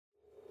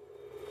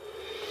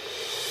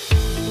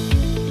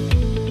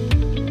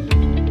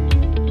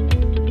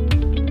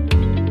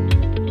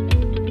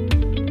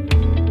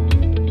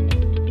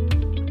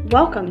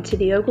Welcome to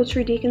the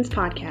Ogletree Deacons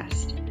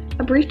Podcast,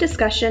 a brief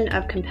discussion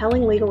of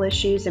compelling legal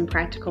issues and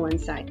practical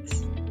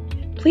insights.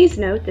 Please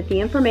note that the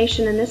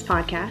information in this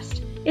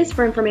podcast is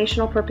for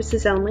informational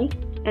purposes only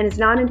and is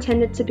not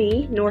intended to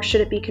be, nor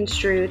should it be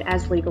construed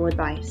as legal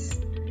advice.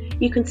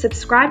 You can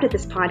subscribe to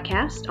this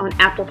podcast on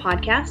Apple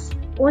Podcasts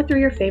or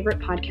through your favorite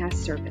podcast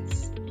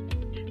service.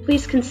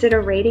 Please consider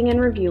rating and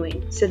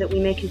reviewing so that we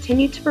may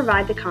continue to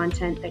provide the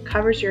content that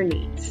covers your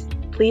needs.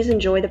 Please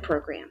enjoy the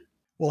program.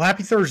 Well,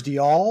 happy Thursday,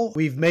 y'all.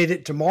 We've made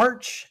it to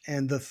March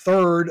and the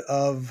third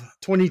of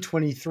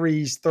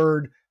 2023's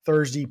Third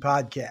Thursday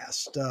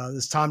podcast.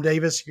 This is Tom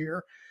Davis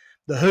here,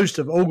 the host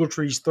of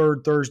Ogletree's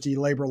Third Thursday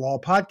Labor Law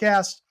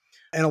podcast.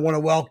 And I want to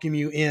welcome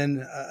you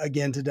in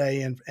again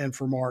today and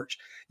for March.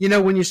 You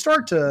know, when you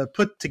start to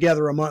put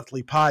together a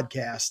monthly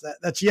podcast,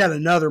 that's yet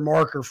another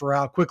marker for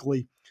how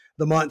quickly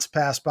the months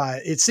pass by.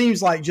 It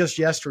seems like just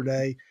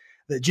yesterday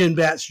that Jen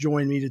Batts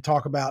joined me to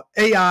talk about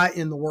AI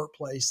in the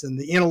workplace and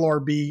the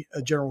NLRB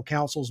General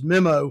Counsel's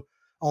memo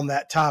on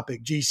that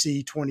topic,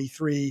 GC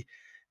 23-02.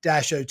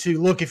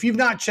 Look, if you've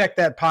not checked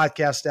that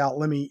podcast out,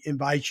 let me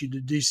invite you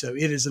to do so.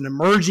 It is an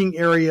emerging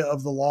area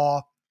of the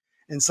law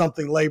and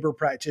something labor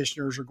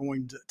practitioners are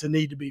going to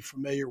need to be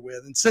familiar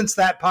with. And since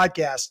that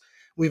podcast,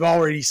 we've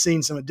already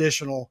seen some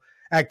additional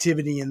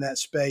activity in that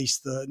space.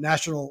 The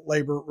National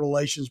Labor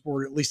Relations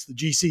Board, at least the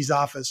GC's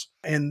office,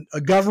 and a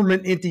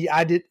government entity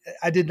I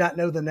did not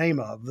know the name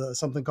of,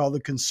 something called the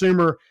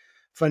Consumer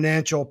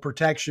Financial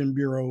Protection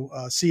Bureau,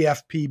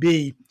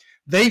 CFPB.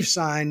 They've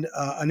signed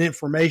an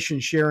information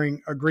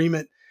sharing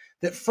agreement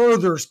that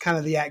furthers kind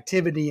of the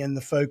activity and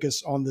the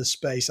focus on this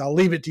space. I'll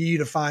leave it to you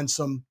to find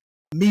some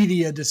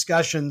media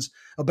discussions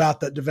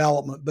about that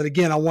development. But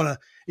again, I want to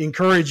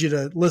encourage you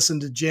to listen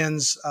to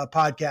Jen's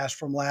podcast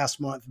from last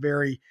month.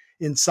 Very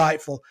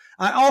insightful.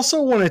 I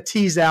also want to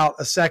tease out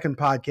a second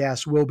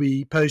podcast we'll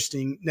be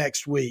posting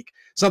next week,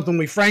 something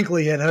we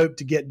frankly had hoped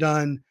to get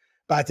done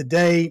by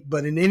today.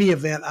 But in any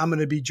event, I'm going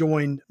to be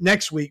joined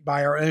next week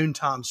by our own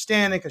Tom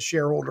Stanek, a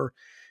shareholder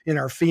in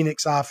our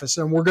Phoenix office.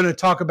 And we're going to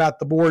talk about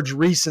the board's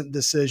recent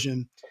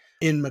decision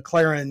in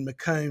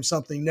McLaren-McComb,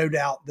 something no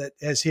doubt that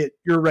has hit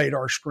your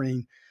radar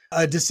screen,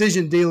 a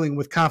decision dealing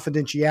with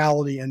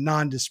confidentiality and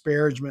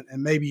non-disparagement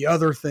and maybe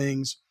other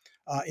things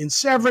in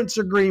severance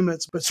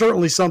agreements, but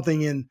certainly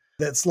something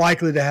that's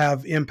likely to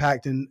have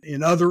impact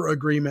in other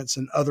agreements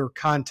and other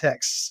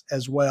contexts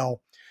as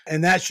well.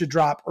 And that should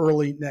drop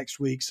early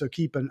next week, so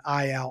keep an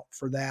eye out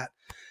for that.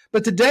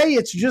 But today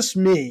it's just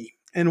me,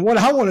 and what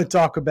I want to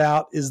talk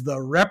about is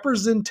the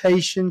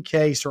representation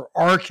case, or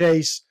our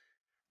case,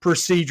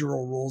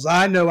 procedural rules.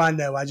 I know.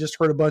 I just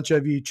heard a bunch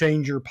of you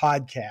change your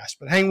podcast,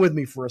 but hang with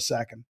me for a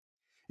second.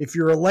 If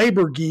you're a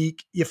labor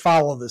geek, you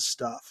follow this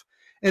stuff.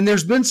 And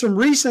there's been some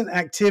recent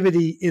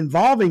activity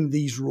involving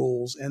these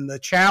rules and the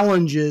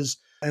challenges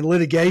and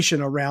litigation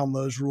around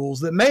those rules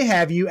that may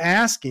have you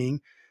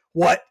asking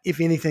what, if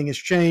anything, has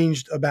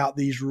changed about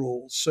these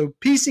rules. So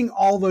piecing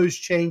all those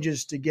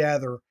changes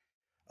together,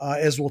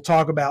 as we'll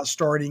talk about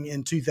starting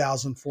in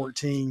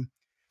 2014,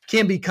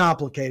 can be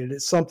complicated.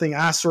 It's something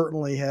I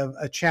certainly have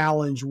a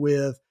challenge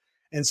with.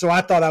 And so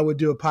I thought I would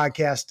do a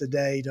podcast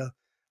today to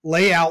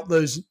lay out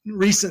those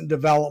recent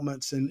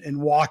developments and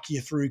walk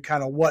you through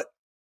kind of what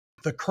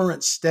the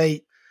current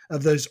state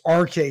of those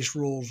R case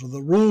rules, or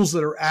the rules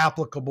that are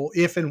applicable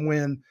if and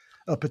when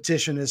a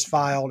petition is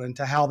filed, and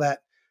to how that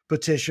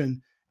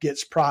petition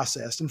gets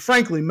processed. And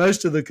frankly,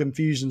 most of the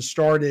confusion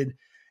started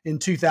in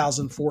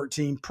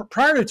 2014.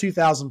 Prior to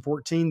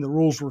 2014, the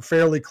rules were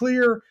fairly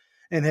clear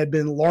and had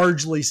been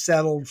largely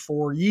settled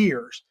for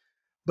years.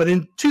 But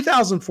in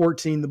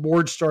 2014, the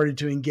board started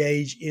to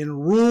engage in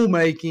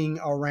rulemaking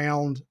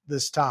around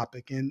this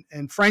topic.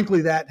 And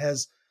frankly, that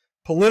has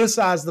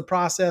politicized the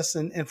process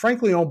and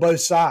frankly on both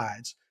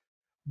sides.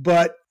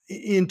 But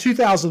in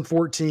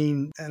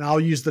 2014, and I'll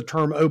use the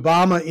term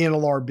Obama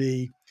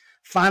NLRB,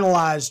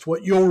 finalized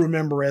what you'll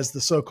remember as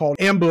the so-called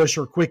ambush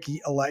or quickie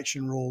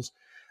election rules.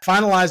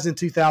 Finalized in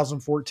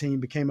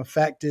 2014, became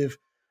effective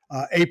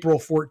April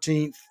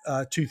 14th,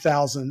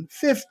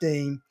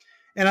 2015.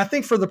 And I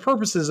think for the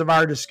purposes of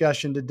our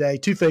discussion today,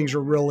 two things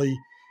are really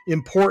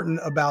important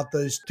about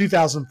those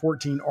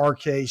 2014 R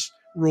case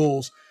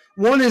rules.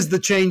 One is the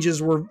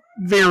changes were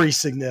very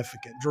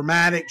significant,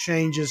 dramatic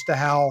changes to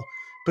how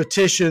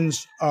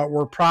petitions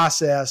were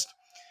processed.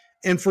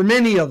 And for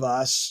many of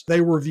us,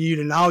 they were viewed,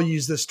 and I'll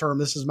use this term,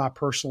 this is my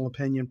personal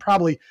opinion,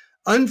 probably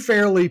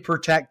unfairly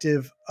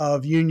protective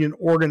of union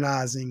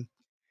organizing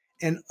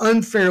and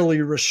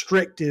unfairly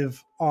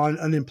restrictive on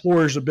an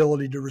employer's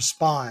ability to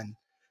respond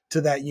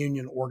to that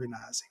union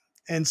organizing.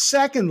 And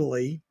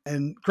secondly,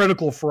 and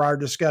critical for our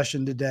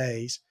discussion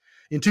today,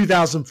 in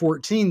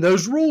 2014,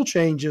 those rule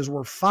changes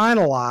were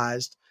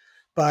finalized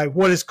by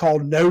what is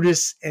called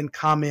notice and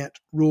comment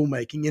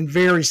rulemaking. In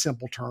very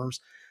simple terms,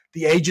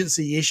 the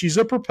agency issues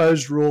a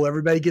proposed rule,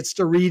 everybody gets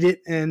to read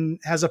it and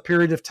has a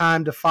period of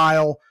time to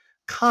file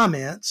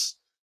comments.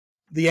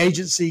 The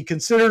agency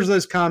considers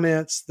those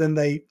comments, then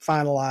they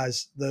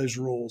finalize those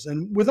rules.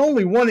 And with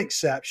only one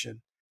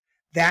exception,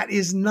 That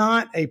is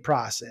not a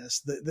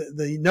process.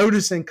 The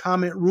notice and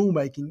comment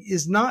rulemaking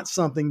is not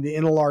something the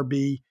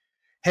NLRB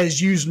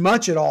has used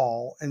much at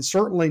all, and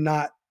certainly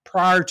not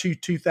prior to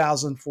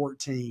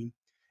 2014.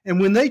 And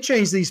when they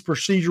changed these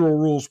procedural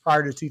rules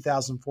prior to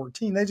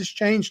 2014, they just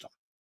changed them.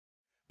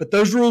 But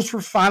those rules were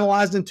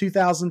finalized in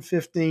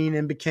 2015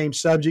 and became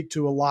subject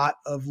to a lot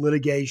of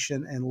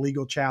litigation and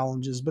legal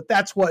challenges. But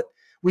that's what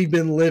we've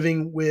been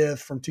living with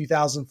from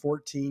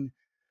 2014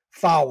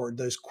 forward,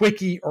 those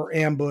quickie or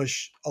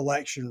ambush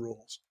election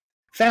rules.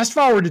 Fast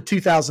forward to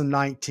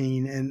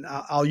 2019, and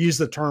I'll use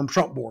the term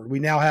Trump board. We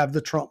now have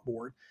the Trump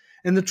board.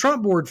 And the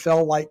Trump board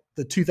felt like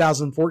the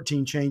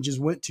 2014 changes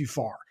went too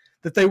far,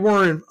 that they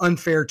were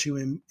unfair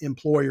to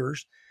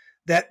employers,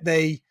 that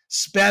they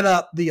sped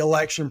up the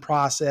election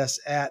process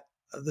at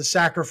the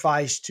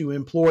sacrifice to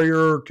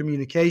employer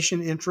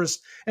communication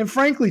interest and,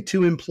 frankly,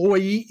 to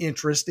employee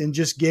interest in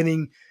just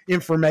getting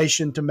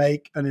information to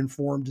make an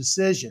informed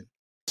decision.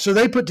 So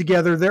they put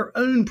together their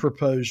own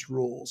proposed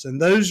rules,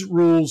 and those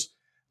rules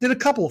did a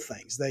couple of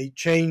things. They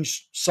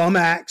changed some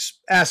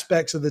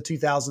aspects of the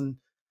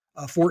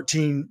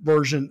 2014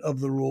 version of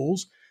the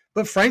rules,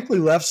 but frankly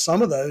left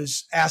some of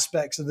those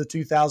aspects of the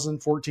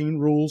 2014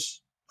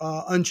 rules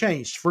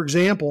unchanged. For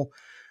example,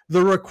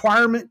 the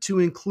requirement to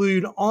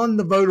include on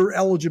the voter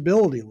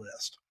eligibility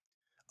list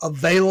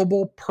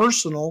available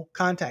personal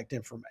contact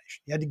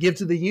information. You had to give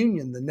to the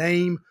union the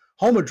name,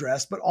 home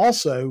address, but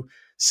also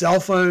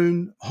cell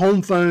phone,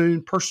 home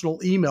phone, personal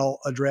email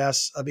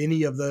address of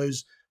any of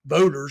those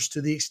voters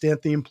to the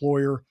extent the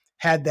employer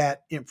had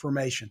that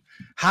information.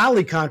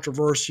 Highly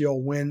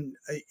controversial when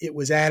it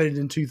was added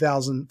in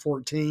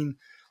 2014,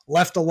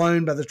 left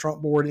alone by the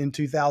Trump board in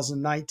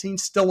 2019,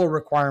 still a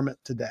requirement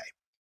today.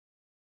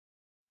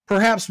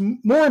 Perhaps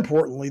more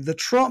importantly, the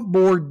Trump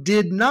board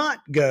did not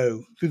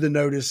go through the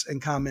notice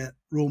and comment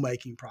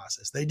rulemaking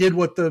process. They did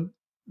what the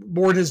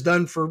board has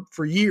done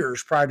for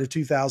years prior to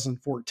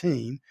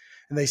 2014,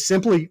 and they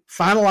simply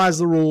finalized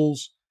the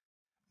rules,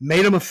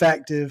 made them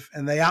effective,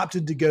 and they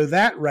opted to go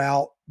that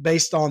route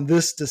based on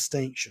this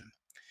distinction.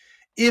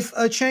 If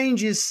a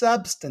change is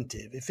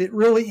substantive, if it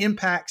really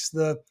impacts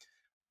the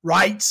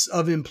rights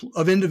of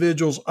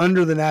individuals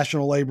under the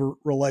National Labor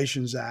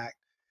Relations Act,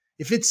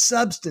 if it's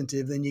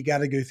substantive, then you got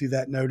to go through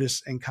that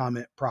notice and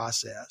comment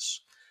process.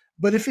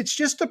 But if it's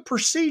just a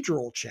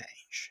procedural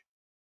change,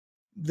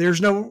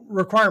 there's no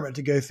requirement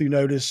to go through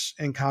notice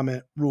and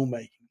comment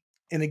rulemaking.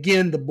 And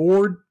again, the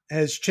board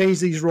has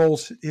changed these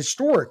rules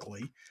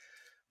historically,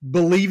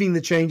 believing the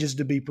changes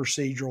to be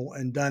procedural,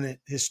 and done it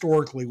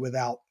historically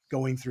without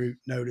going through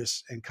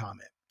notice and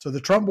comment. So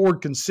the Trump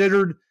board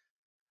considered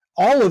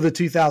all of the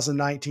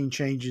 2019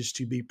 changes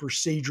to be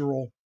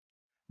procedural.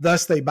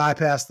 Thus, they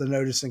bypassed the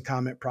notice and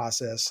comment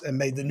process and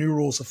made the new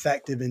rules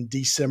effective in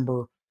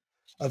December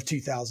of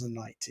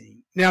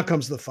 2019. Now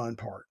comes the fun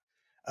part.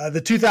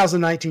 The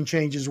 2019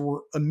 changes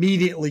were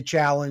immediately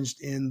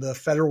challenged in the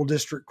federal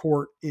district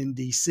court in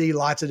D.C.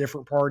 Lots of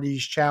different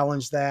parties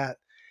challenged that.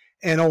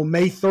 And on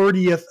May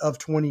 30th of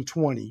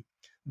 2020,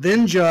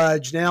 then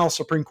Judge, now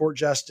Supreme Court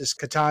Justice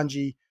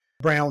Ketanji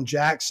Brown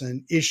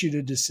Jackson, issued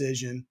a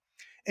decision,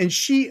 and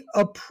she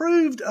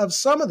approved of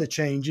some of the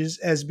changes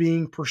as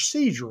being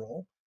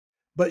procedural,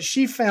 but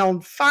she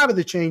found 5 of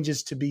the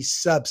changes to be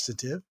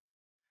substantive.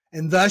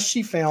 And thus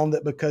she found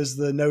that because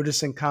the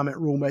notice and comment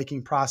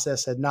rulemaking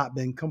process had not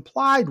been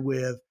complied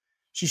with,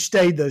 she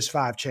stayed those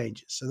 5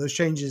 changes. So those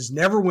changes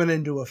never went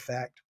into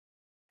effect.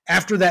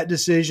 After that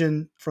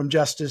decision from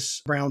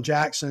Justice Brown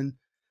Jackson,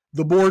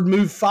 the board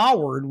moved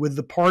forward with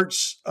the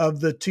parts of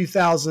the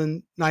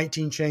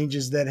 2019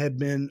 changes that had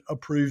been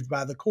approved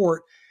by the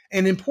court.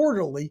 And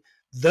importantly,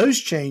 those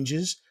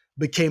changes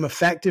became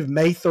effective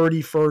May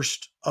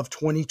 31st of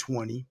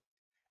 2020,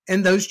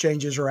 and those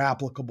changes are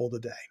applicable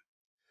today.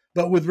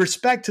 But with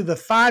respect to the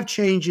 5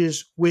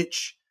 changes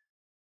which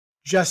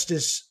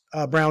Justice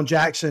Brown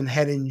Jackson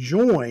had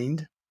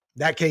enjoined,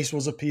 that case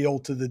was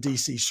appealed to the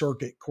D.C.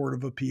 Circuit Court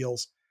of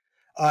Appeals.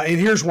 And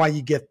here's why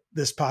you get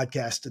this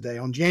podcast today.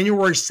 On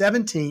January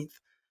 17th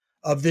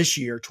of this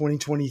year,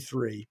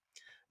 2023,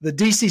 the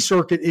D.C.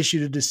 Circuit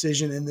issued a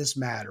decision in this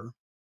matter.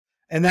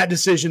 And that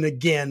decision,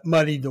 again,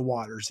 muddied the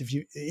waters.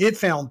 It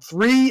found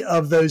 3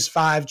 of those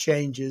 5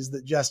 changes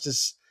that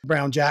Justice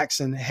Brown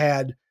Jackson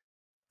had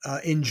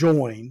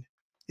enjoined.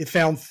 It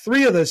found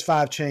 3 of those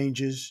 5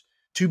 changes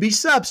to be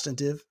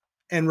substantive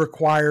and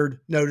required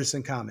notice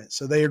and comment.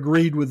 So they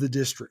agreed with the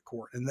district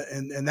court,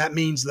 and that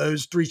means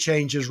those 3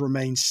 changes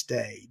remain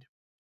stayed.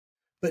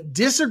 But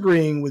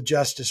disagreeing with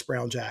Justice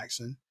Brown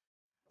Jackson,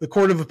 the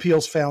Court of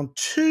Appeals found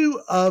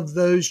 2 of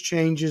those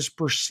changes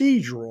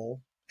procedural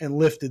and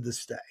lifted the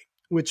stay,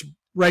 which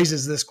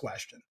raises this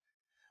question.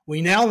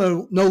 We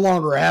now no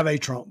longer have a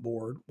Trump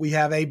board. We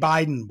have a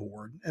Biden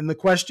board. And the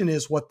question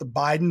is what the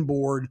Biden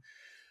board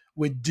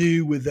would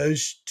do with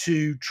those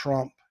 2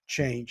 Trump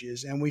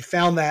changes. And we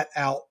found that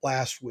out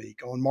last week.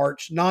 On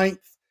March 9th,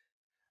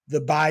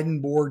 the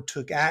Biden board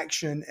took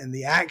action, and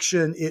the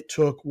action it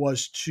took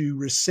was to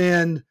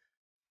rescind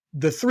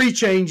the three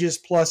changes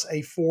plus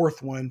a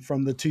fourth one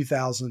from the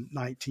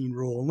 2019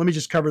 rule. And let me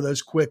just cover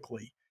those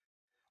quickly.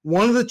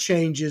 One of the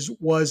changes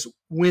was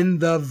when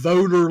the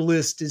voter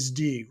list is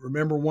due.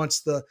 Remember,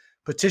 once the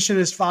petition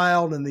is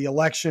filed and the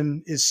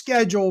election is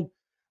scheduled,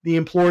 the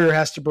employer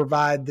has to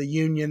provide the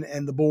union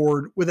and the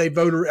board with a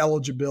voter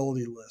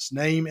eligibility list,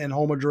 name and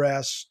home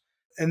address.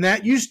 And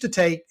that used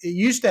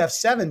to have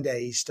 7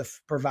 days to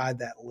provide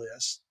that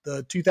list.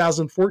 The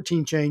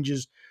 2014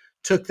 changes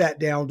took that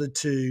down to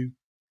 2.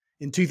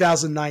 In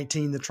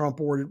 2019, the Trump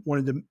board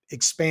wanted to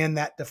expand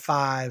that to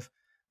 5.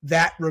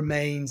 That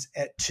remains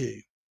at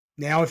 2.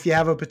 Now, if you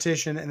have a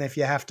petition and if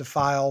you have to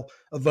file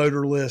a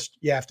voter list,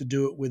 you have to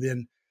do it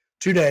within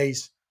 2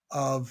 days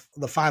of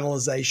the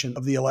finalization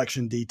of the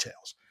election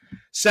details.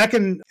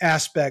 Second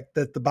aspect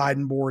that the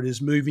Biden board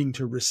is moving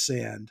to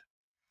rescind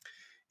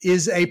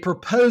is a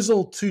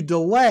proposal to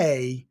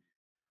delay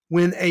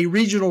when a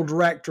regional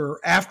director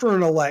after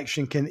an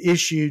election can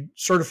issue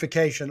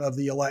certification of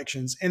the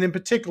elections, and in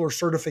particular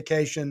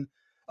certification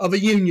of a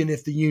union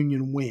if the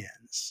union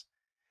wins.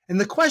 And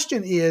the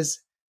question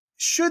is,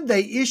 should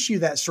they issue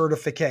that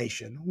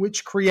certification,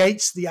 which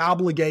creates the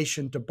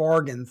obligation to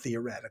bargain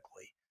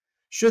theoretically?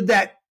 Should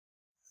that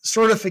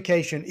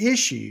certification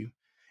issue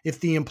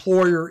if the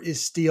employer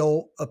is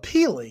still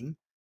appealing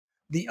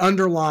the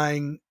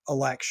underlying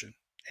election?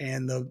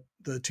 And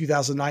the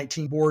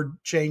 2019 board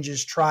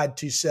changes tried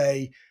to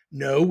say,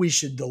 no, we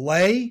should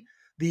delay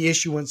the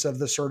issuance of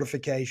the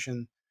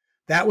certification.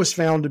 That was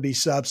found to be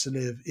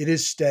substantive. It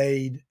is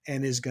stayed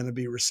and is going to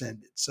be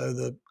rescinded. So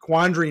the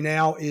quandary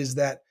now is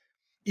that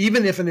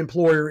even if an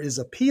employer is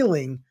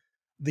appealing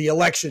the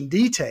election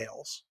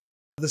details,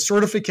 the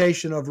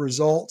certification of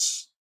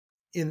results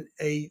in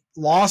a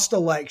lost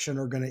election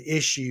are going to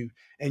issue,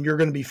 and you're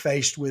going to be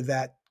faced with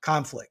that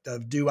conflict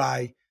of, do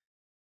I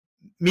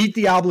meet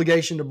the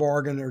obligation to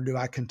bargain or do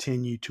I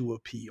continue to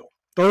appeal?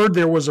 Third,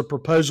 there was a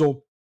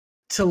proposal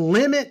to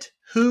limit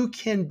who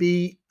can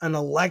be an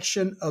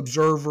election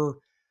observer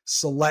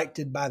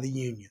selected by the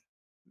union.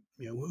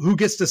 Who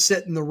gets to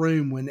sit in the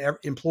room when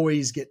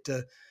employees get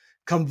to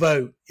come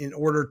vote in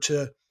order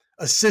to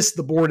assist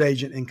the board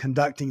agent in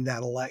conducting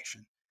that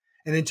election.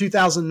 And in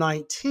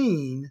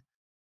 2019,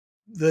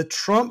 the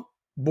Trump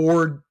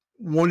board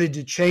wanted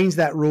to change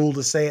that rule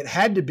to say it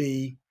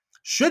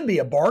should be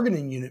a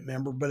bargaining unit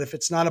member, but if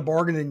it's not a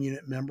bargaining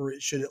unit member,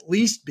 it should at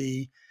least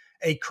be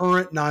a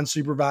current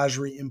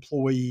non-supervisory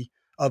employee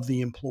of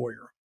the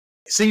employer.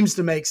 It seems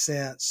to make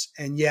sense,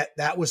 and yet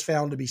that was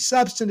found to be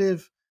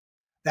substantive.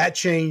 That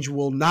change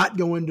will not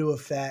go into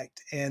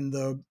effect, and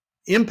the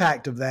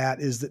impact of that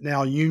is that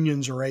now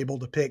unions are able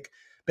to pick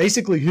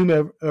basically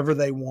whomever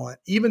they want.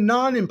 Even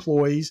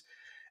non-employees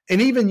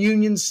and even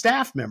union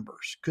staff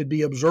members could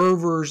be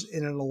observers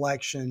in an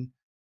election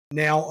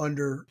now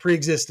under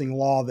pre-existing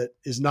law that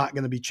is not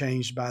going to be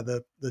changed by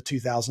the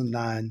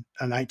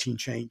 2019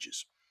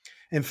 changes.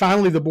 And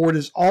finally, the board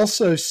is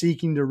also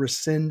seeking to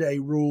rescind a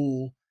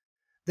rule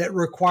that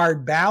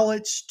required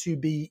ballots to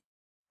be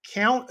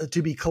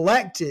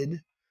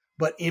collected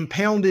but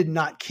impounded,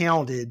 not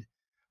counted,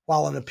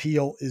 while an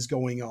appeal is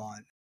going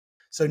on.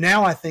 So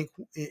now I think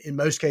in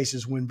most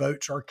cases when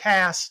votes are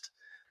cast,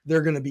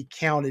 they're going to be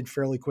counted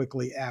fairly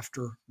quickly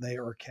after they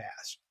are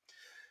cast.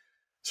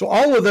 So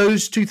all of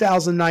those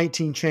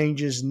 2019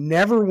 changes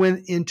never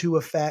went into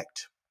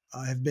effect,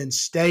 have been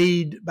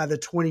stayed by the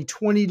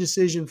 2020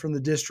 decision from the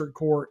district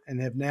court,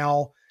 and have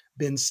now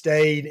been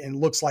stayed, and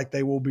looks like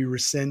they will be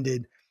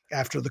rescinded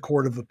after the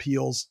Court of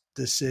Appeals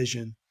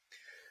decision.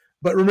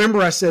 But remember,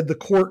 I said the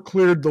court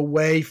cleared the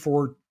way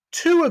for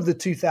 2 of the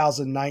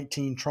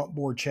 2019 Trump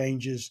board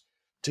changes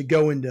to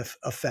go into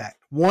effect.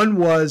 One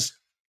was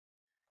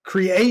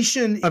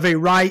creation of a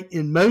right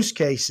in most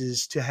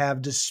cases to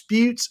have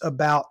disputes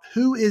about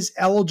who is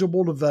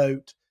eligible to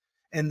vote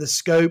and the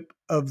scope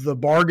of the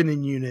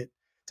bargaining unit,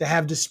 to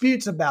have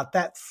disputes about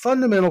that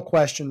fundamental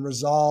question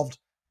resolved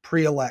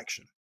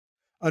pre-election.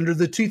 Under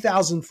the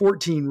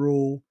 2014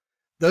 rule,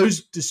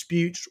 those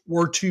disputes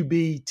were to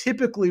be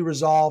typically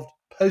resolved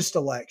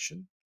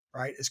post-election,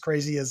 right? As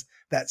crazy as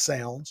that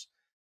sounds.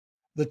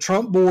 The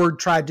Trump board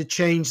tried to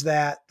change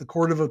that. The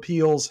Court of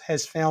Appeals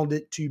has found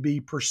it to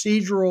be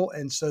procedural,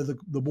 and so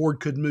the board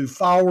could move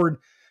forward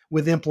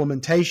with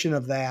implementation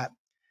of that.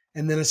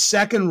 And then a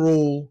second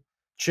rule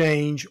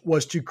change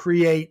was to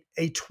create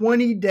a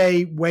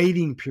 20-day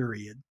waiting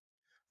period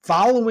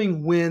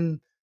following when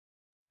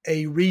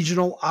a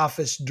regional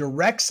office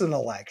directs an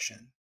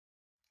election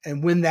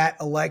and when that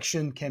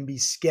election can be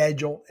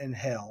scheduled and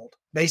held.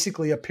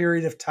 Basically, a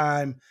period of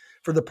time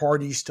for the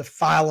parties to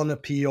file an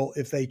appeal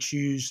if they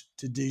choose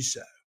to do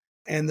so.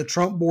 And the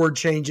Trump board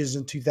changes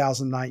in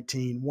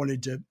 2019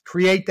 wanted to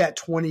create that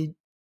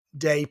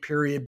 20-day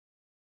period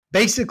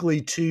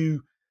basically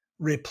to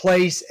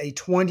replace a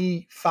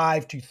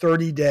 25 to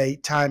 30-day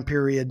time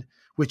period,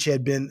 which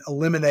had been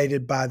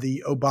eliminated by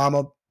the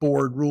Obama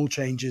board rule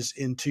changes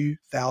in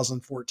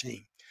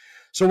 2014.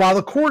 So while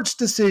the court's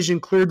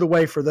decision cleared the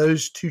way for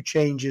those 2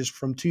 changes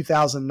from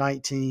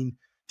 2019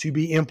 to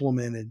be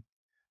implemented,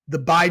 the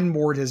Biden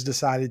board has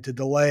decided to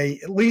delay,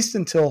 at least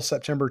until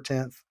September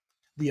 10th,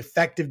 the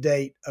effective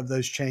date of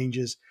those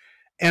changes.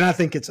 And I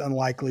think it's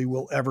unlikely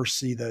we'll ever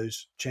see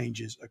those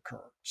changes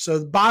occur. So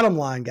the bottom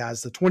line,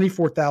 guys, the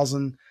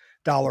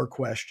 $24,000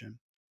 question.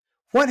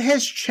 What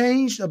has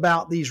changed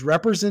about these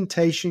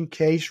representation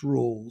case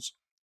rules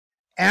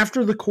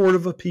after the Court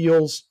of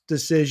Appeals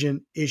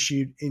decision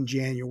issued in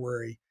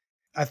January?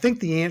 I think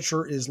the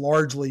answer is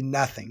largely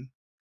nothing.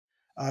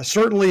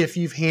 Certainly, if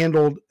you've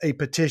handled a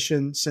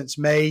petition since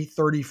May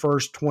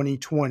 31st,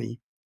 2020,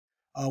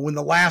 when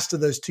the last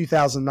of those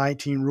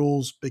 2019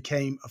 rules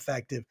became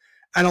effective,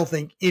 I don't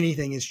think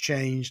anything has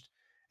changed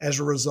as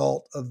a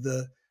result of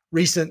the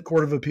recent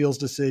Court of Appeals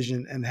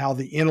decision and how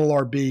the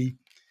NLRB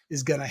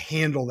is going to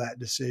handle that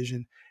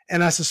decision.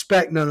 And I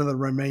suspect none of the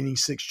remaining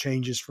 6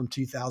 changes from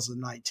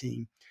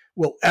 2019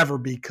 will ever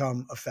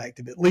become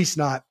effective, at least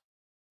not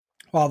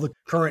while the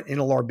current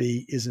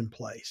NLRB is in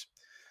place.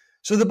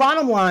 So the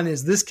bottom line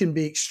is this can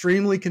be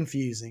extremely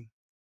confusing,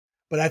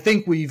 but I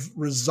think we've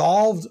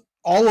resolved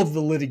all of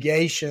the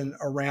litigation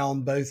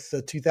around both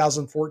the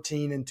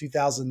 2014 and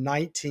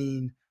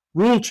 2019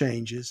 rule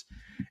changes.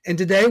 And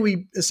today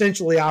we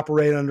essentially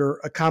operate under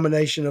a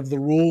combination of the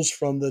rules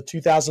from the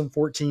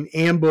 2014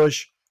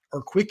 ambush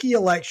or quickie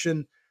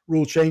election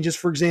rule changes.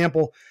 For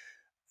example,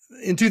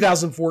 in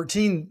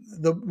 2014,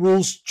 the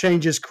rules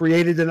changes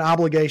created an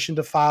obligation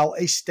to file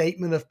a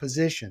statement of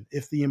position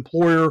if the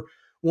employer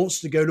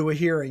wants to go to a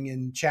hearing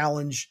and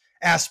challenge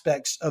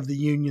aspects of the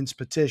union's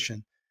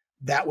petition.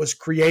 That was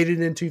created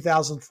in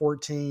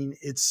 2014.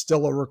 It's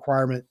still a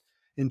requirement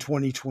in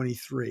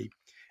 2023.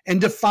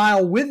 And to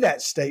file with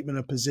that statement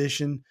of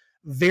position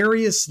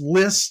various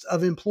lists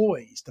of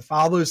employees, to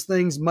file those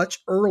things much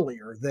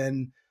earlier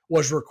than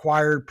was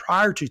required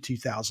prior to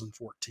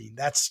 2014.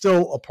 That's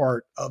still a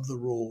part of the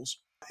rules.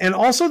 And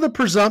also the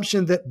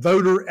presumption that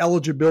voter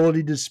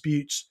eligibility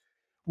disputes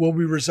will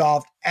be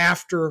resolved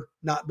after,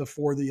 not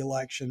before the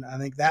election. I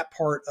think that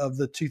part of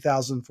the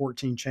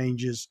 2014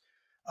 changes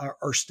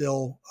are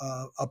still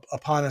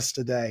upon us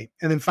today.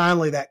 And then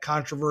finally, that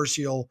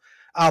controversial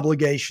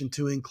obligation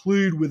to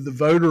include with the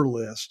voter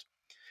list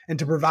and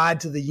to provide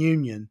to the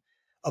union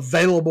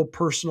available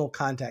personal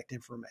contact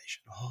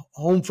information,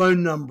 home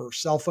phone number,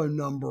 cell phone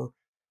number,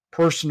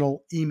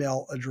 personal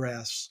email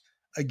address,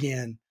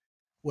 again,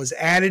 was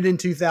added in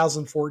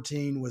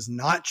 2014, was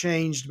not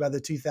changed by the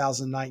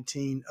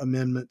 2019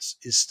 amendments,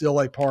 is still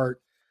a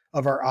part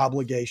of our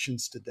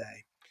obligations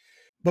today.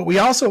 But we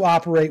also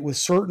operate with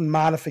certain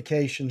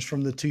modifications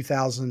from the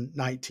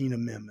 2019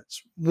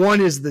 amendments.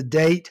 One is the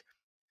date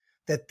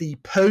that the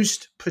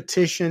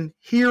post-petition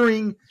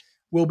hearing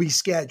will be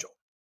scheduled.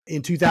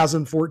 In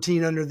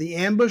 2014, under the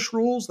ambush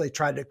rules, they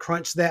tried to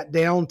crunch that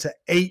down to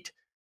 8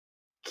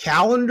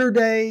 calendar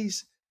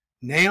days.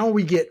 Now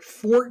we get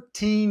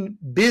 14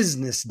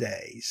 business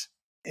days.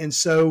 And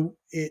so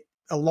it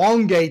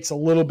elongates a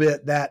little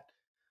bit that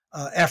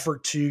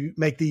effort to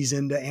make these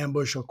into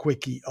ambush or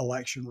quickie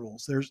election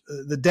rules. There's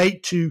the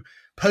date to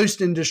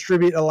post and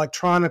distribute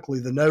electronically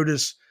the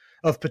notice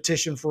of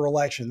petition for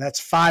election. That's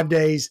 5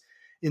 days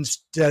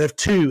instead of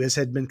 2, as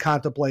had been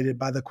contemplated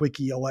by the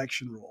quickie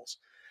election rules.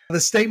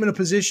 The statement of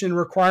position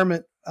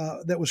requirement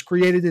that was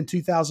created in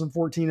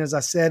 2014, as I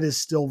said, is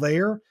still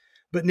there.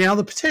 But now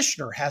the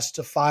petitioner has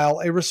to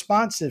file a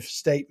responsive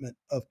statement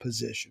of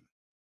position.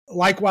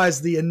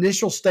 Likewise, the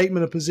initial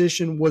statement of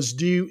position was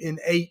due in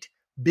 8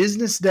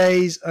 business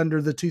days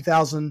under the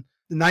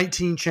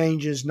 2019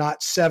 changes,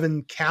 not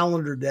 7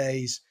 calendar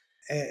days,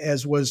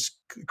 as was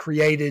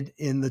created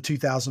in the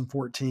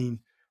 2014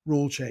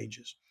 rule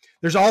changes.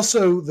 There's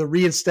also the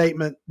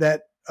reinstatement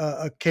that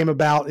came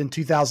about in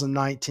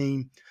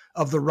 2019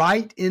 of the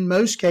right, in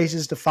most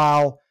cases, to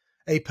file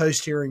a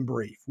post-hearing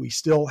brief. We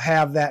still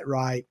have that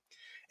right.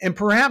 And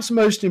perhaps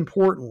most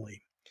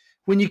importantly,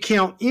 when you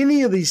count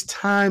any of these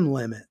time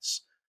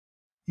limits,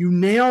 you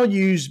now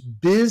use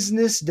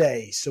business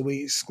days. So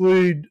we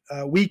exclude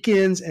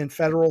weekends and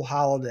federal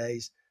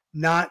holidays,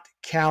 not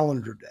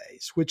calendar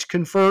days, which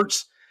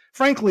converts,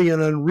 frankly,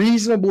 an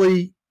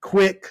unreasonably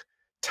quick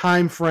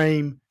time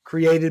frame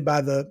created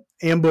by the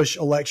ambush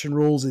election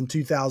rules in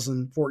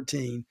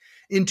 2014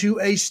 into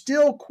a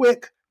still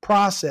quick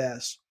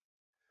process,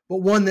 but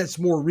one that's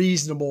more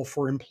reasonable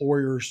for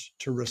employers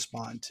to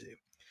respond to.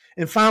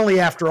 And finally,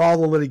 after all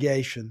the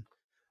litigation,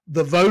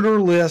 the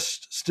voter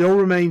list still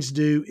remains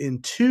due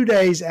in 2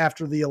 days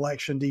after the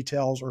election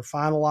details are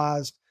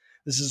finalized.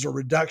 This is a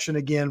reduction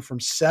again from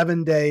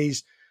 7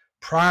 days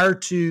prior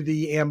to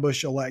the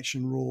ambush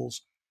election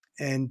rules.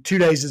 And 2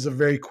 days is a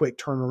very quick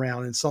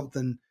turnaround and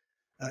something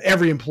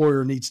every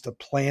employer needs to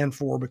plan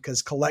for,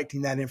 because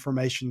collecting that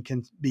information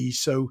can be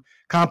so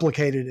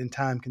complicated and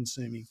time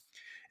consuming.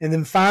 And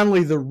then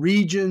finally, the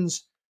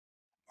regions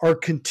are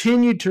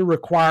continued to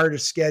require to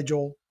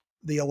schedule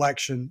the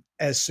election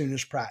as soon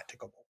as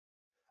practicable.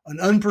 An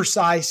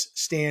unprecise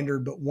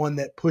standard, but one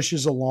that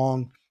pushes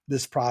along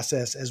this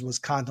process as was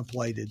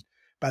contemplated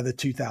by the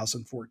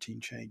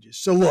 2014 changes.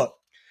 So look,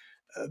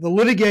 the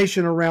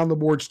litigation around the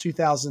board's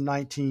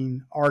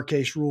 2019 R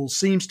case rules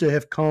seems to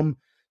have come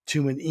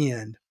to an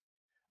end.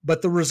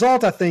 But the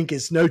result, I think,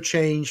 is no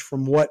change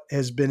from what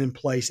has been in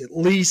place, at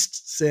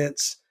least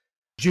since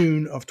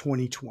June of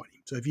 2020.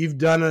 So if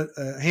you've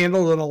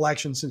handled an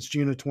election since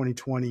June of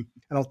 2020,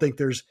 I don't think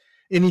there's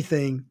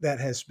anything that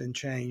has been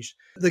changed.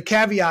 The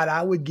caveat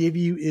I would give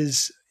you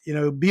is,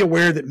 be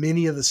aware that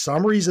many of the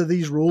summaries of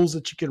these rules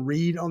that you can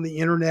read on the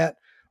internet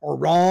are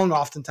wrong.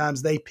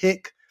 Oftentimes they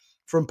pick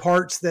from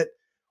parts that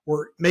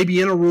were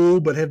maybe in a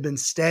rule but have been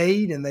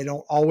stayed, and they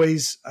don't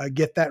always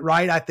get that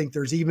right. I think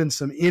there's even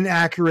some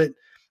inaccurate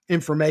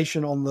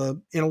information on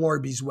the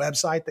NLRB's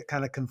website that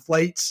kind of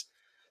conflates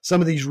some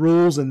of these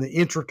rules and the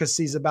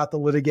intricacies about the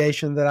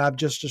litigation that I've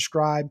just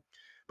described.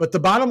 But the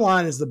bottom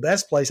line is the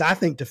best place, I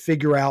think, to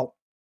figure out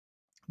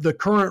the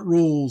current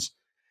rules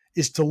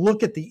is to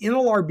look at the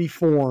NLRB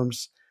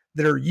forms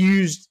that are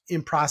used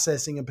in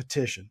processing a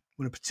petition.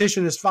 When a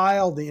petition is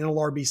filed, the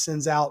NLRB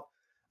sends out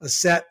a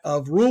set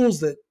of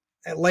rules that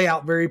lay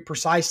out very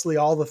precisely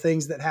all the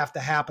things that have to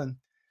happen.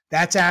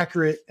 That's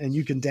accurate, and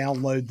you can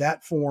download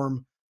that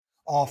form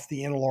off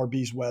the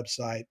NLRB's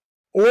website.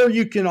 Or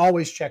you can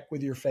always check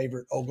with your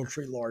favorite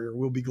Ogletree lawyer.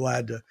 We'll be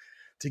glad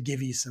to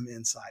give you some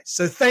insights.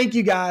 So thank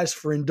you guys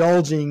for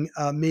indulging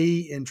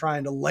me in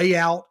trying to lay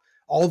out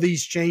all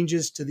these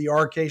changes to the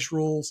R case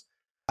rules.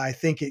 I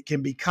think it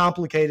can be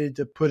complicated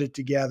to put it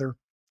together.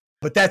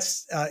 But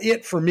that's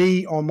it for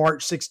me on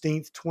March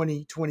 16th,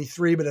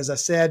 2023. But as I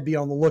said, be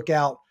on the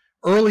lookout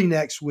early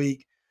next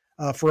week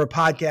for a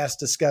podcast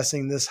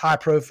discussing this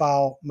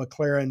high-profile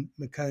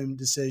McLaren-McComb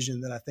decision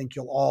that I think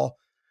you'll all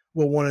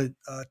will want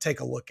to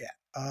take a look at.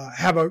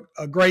 Have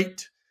a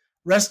great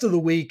rest of the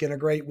week and a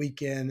great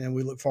weekend, and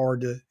we look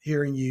forward to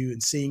hearing you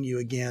and seeing you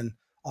again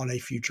on a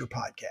future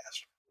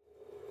podcast.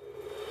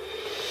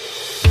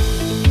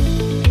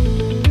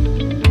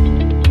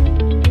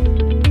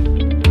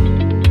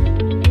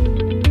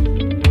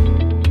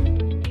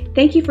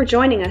 Thank you for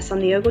joining us on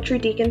the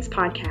Ogletree Deacons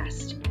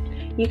podcast.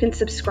 You can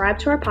subscribe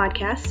to our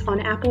podcast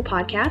on Apple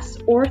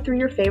Podcasts or through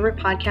your favorite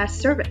podcast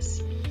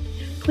service.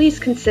 Please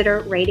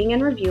consider rating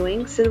and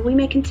reviewing so that we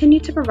may continue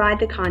to provide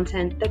the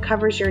content that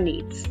covers your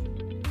needs.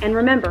 And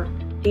remember,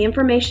 the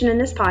information in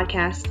this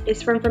podcast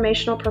is for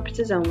informational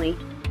purposes only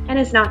and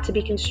is not to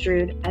be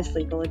construed as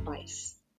legal advice.